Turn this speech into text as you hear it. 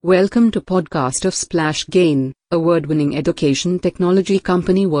Welcome to podcast of Splash Gain, award-winning education technology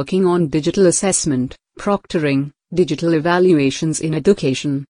company working on digital assessment, proctoring, digital evaluations in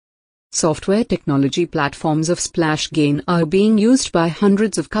education. Software technology platforms of Splash Gain are being used by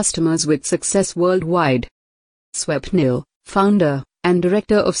hundreds of customers with success worldwide. Swapnil, founder and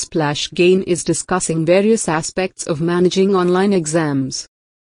director of Splash Gain, is discussing various aspects of managing online exams.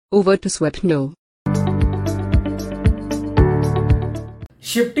 Over to Swapnil.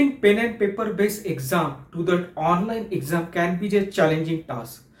 Shifting pen and paper based exam to the online exam can be a challenging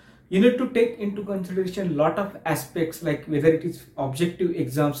task. You need to take into consideration a lot of aspects like whether it is objective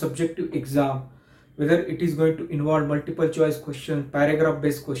exam, subjective exam, whether it is going to involve multiple choice questions, paragraph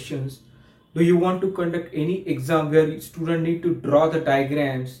based questions. Do you want to conduct any exam where students need to draw the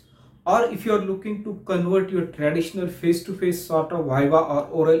diagrams, or if you are looking to convert your traditional face-to-face sort of viva or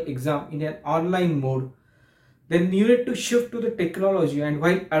oral exam in an online mode, then you need to shift to the technology. And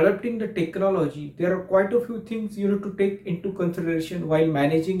while adapting the technology, there are quite a few things you need to take into consideration while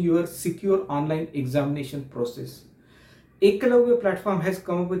managing your secure online examination process. Eklavya platform has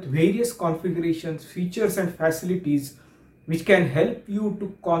come up with various configurations, features and facilities which can help you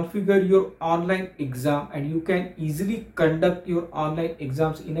to configure your online exam, and you can easily conduct your online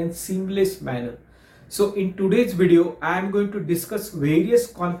exams in a seamless manner. So in today's video, I am going to discuss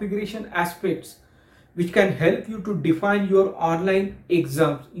various configuration aspects which can help you to define your online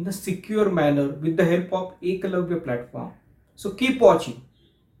exams in a secure manner with the help of Eklavya platform. So keep watching.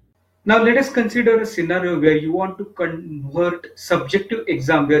 Now let us consider a scenario where you want to convert subjective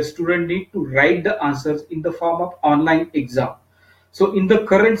exam where students need to write the answers in the form of online exam. So in the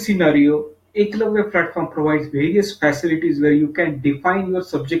current scenario, Eklavya platform provides various facilities where you can define your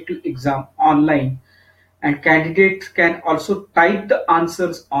subjective exam online, and candidates can also type the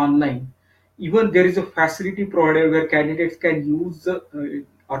answers online. Even there is a facility provided where candidates can use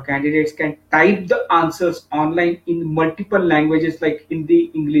candidates can type the answers online in multiple languages like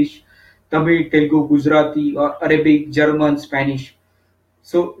Hindi, English, Tamil, Telugu, Gujarati, or Arabic, German, Spanish.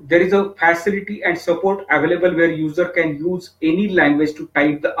 So there is a facility and support available where user can use any language to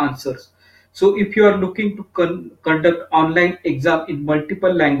type the answers. So if you are looking to conduct online exam in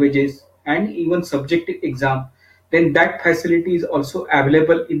multiple languages and even subjective exam, then that facility is also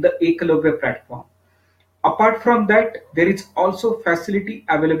available in the Eklavya platform. Apart from that, there is also facility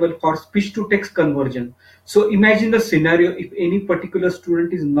available for speech to text conversion. So imagine the scenario if any particular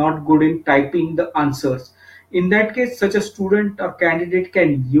student is not good in typing the answers. In that case, such a student or candidate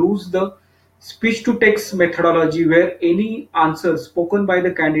can use the speech to text methodology where any answer spoken by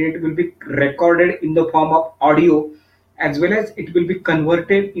the candidate will be recorded in the form of audio, as well as it will be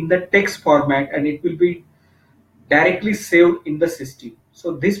converted in the text format, and it will be directly saved in the system.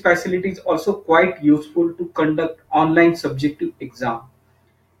 So this facility is also quite useful to conduct online subjective exam.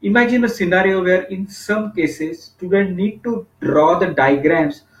 Imagine a scenario where in some cases students need to draw the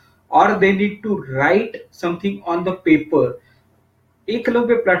diagrams or they need to write something on the paper.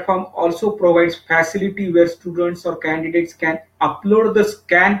 Eklavya platform also provides facility where students or candidates can upload the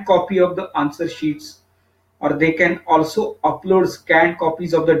scanned copy of the answer sheets, or they can also upload scanned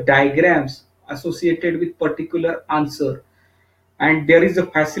copies of the diagrams associated with particular answer. And there is a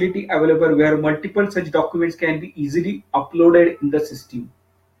facility available where multiple such documents can be easily uploaded in the system.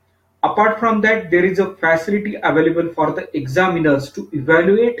 Apart from that, there is a facility available for the examiners to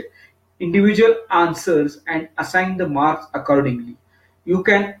evaluate individual answers and assign the marks accordingly. You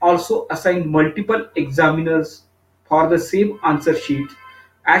can also assign multiple examiners for the same answer sheet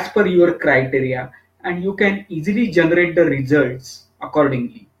as per your criteria, and you can easily generate the results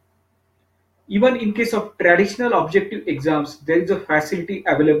accordingly. Even in case of traditional objective exams, there is a facility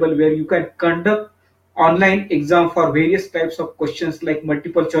available where you can conduct online exam for various types of questions like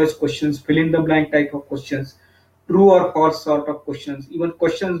multiple choice questions, fill in the blank type of questions, true or false sort of questions, even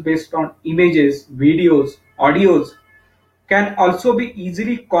questions based on images, videos, audios can also be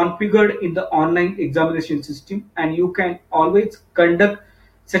easily configured in the online examination system, and you can always conduct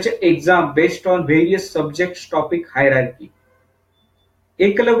such an exam based on various subjects topic hierarchy.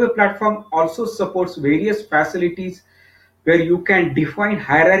 Eklavya platform also supports various facilities where you can define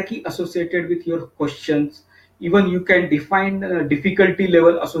hierarchy associated with your questions. Even you can define difficulty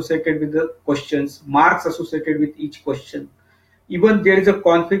level associated with the questions, marks associated with each question. Even there is a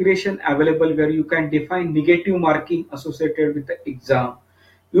configuration available where you can define negative marking associated with the exam.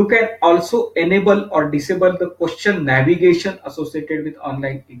 You can also enable or disable the question navigation associated with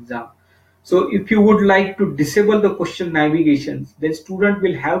online exam. So if you would like to disable the question navigations, then student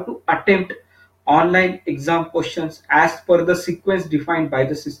will have to attempt online exam questions as per the sequence defined by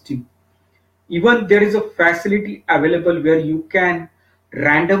the system. Even there is a facility available where you can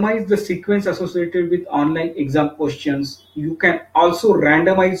randomize the sequence associated with online exam questions. You can also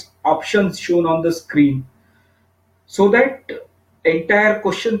randomize options shown on the screen so that entire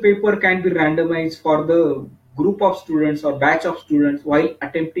question paper can be randomized for the group of students or batch of students while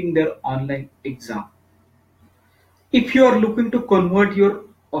attempting their online exam. If you are looking to convert your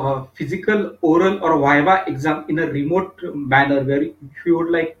physical, oral, or viva exam in a remote manner, where if you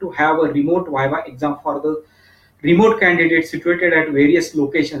would like to have a remote viva exam for the remote candidates situated at various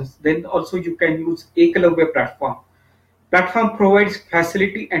locations, then also you can use Ekalavya platform. Platform provides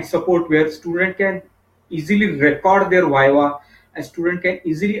facility and support where student can easily record their viva, and student can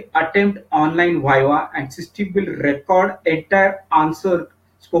easily attempt online viva, and system will record entire answer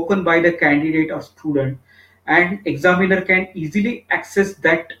spoken by the candidate or student, and examiner can easily access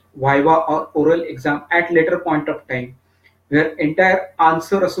that viva or oral exam at later point of time, where entire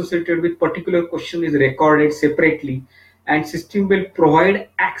answer associated with particular question is recorded separately, and system will provide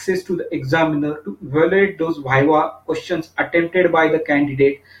access to the examiner to evaluate those viva questions attempted by the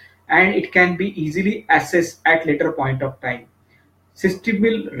candidate, and it can be easily assessed at later point of time. System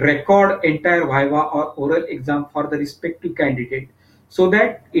will record entire viva or oral exam for the respective candidate so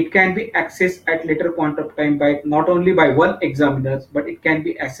that it can be accessed at later point of time by not only by one examiners, but it can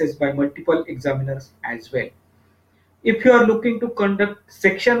be accessed by multiple examiners as well. If you are looking to conduct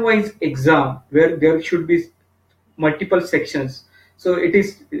section wise exam where there should be multiple sections, so it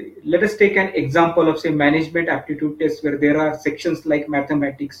is, let us take an example of say management aptitude test where there are sections like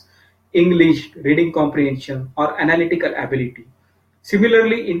mathematics, English, reading comprehension, or analytical ability.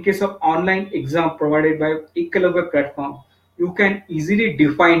 Similarly, in case of online exam provided by Ekalavya platform, you can easily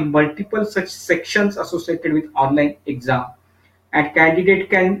define multiple such sections associated with online exam, and candidate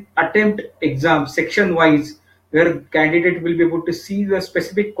can attempt exam section wise where candidate will be able to see the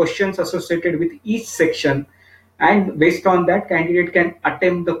specific questions associated with each section, and based on that candidate can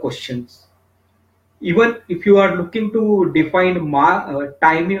attempt the questions. Even if you are looking to define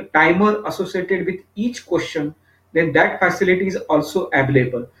timer associated with each question, then that facility is also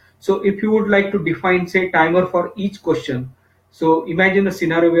available. So if you would like to define say timer for each question, so imagine a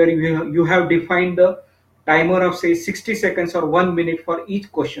scenario where you have defined the timer of say 60 seconds or 1 minute for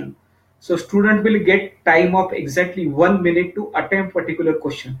each question. So student will get time of exactly 1 minute to attempt particular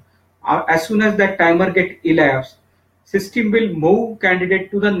question. As soon as that timer get elapsed, system will move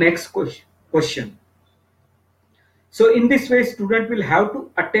candidate to the next question. So in this way, student will have to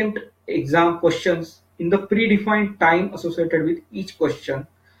attempt exam questions in the predefined time associated with each question,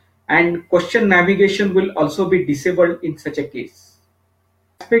 and question navigation will also be disabled in such a case.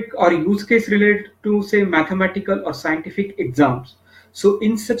 Aspect or use case related to say mathematical or scientific exams. So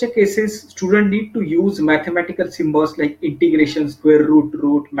in such a cases, student need to use mathematical symbols like integration, square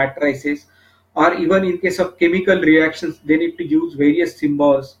root, matrices, or even in case of chemical reactions, they need to use various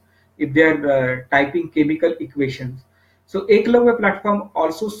symbols if they are typing chemical equations. So Eklavya platform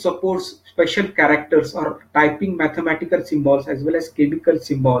also supports special characters or typing mathematical symbols as well as chemical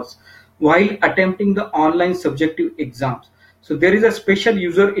symbols while attempting the online subjective exams. So there is a special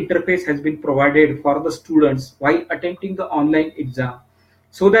user interface has been provided for the students while attempting the online exam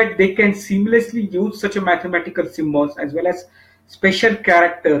so that they can seamlessly use such a mathematical symbols as well as special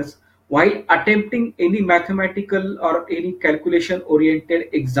characters while attempting any mathematical or any calculation oriented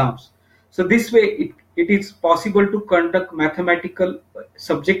exams. So this way it is possible to conduct mathematical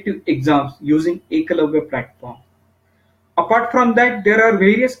subjective exams using Ekalavya platform. Apart from that, there are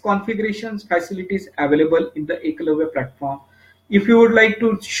various configurations facilities available in the Ekalavya platform. If you would like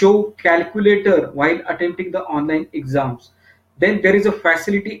to show calculator while attempting the online exams, then there is a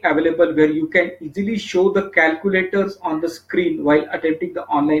facility available where you can easily show the calculators on the screen while attempting the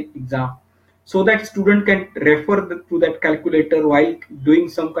online exam, so that student can refer to that calculator while doing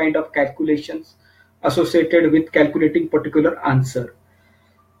some kind of calculations associated with calculating particular answer.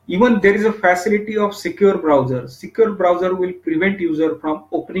 Even there is a facility of secure browser. Secure browser will prevent user from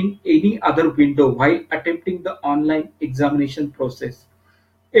opening any other window while attempting the online examination process.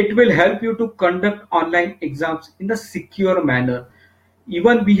 It will help you to conduct online exams in a secure manner.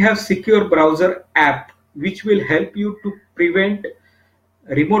 Even we have secure browser app which will help you to prevent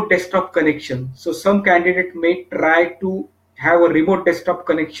remote desktop connection. So some candidate may try to have a remote desktop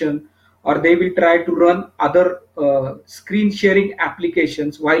connection, or they will try to run other screen sharing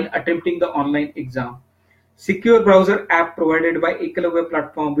applications while attempting the online exam. Secure browser app provided by Ekalavya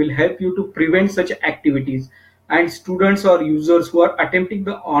platform will help you to prevent such activities, and students or users who are attempting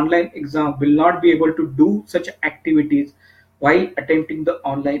the online exam will not be able to do such activities while attempting the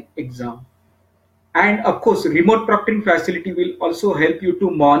online exam. And of course, remote proctoring facility will also help you to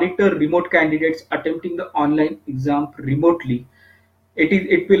monitor remote candidates attempting the online exam remotely.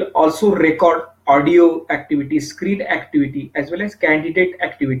 It will also record audio activity, screen activity, as well as candidate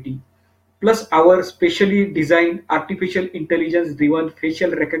activity. Plus our specially designed artificial intelligence driven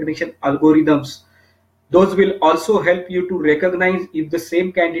facial recognition algorithms, those will also help you to recognize if the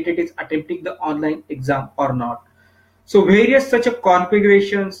same candidate is attempting the online exam or not. So various such a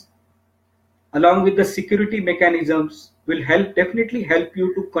configurations along with the security mechanisms will definitely help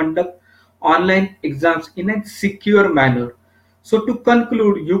you to conduct online exams in a secure manner. So to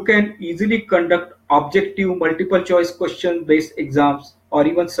conclude, you can easily conduct objective multiple choice question based exams or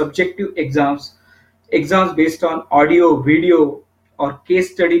even subjective exams based on audio, video, or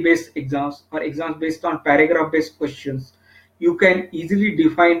case study based exams, or exams based on paragraph based questions. You can easily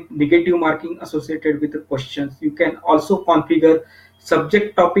define negative marking associated with the questions. You can also configure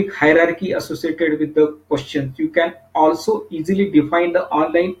subject topic hierarchy associated with the questions. You can also easily define the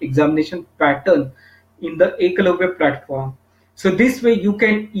online examination pattern in the Eklavya platform. So this way you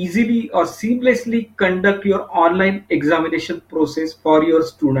can easily or seamlessly conduct your online examination process for your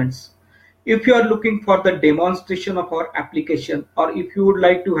students. If you are looking for the demonstration of our application, or if you would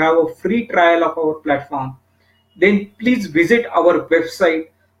like to have a free trial of our platform, then please visit our website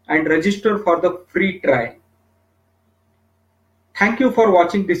and register for the free trial. Thank you for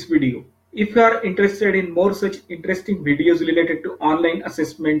watching this video. If you are interested in more such interesting videos related to online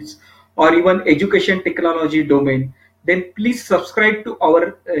assessments or even education technology domain, then please subscribe to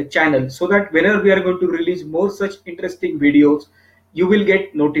our channel so that whenever we are going to release more such interesting videos, you will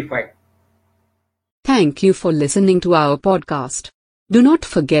get notified. Thank you for listening to our podcast. Do not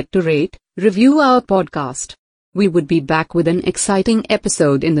forget to rate, review our podcast. We would be back with an exciting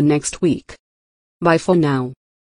episode in the next week. Bye for now.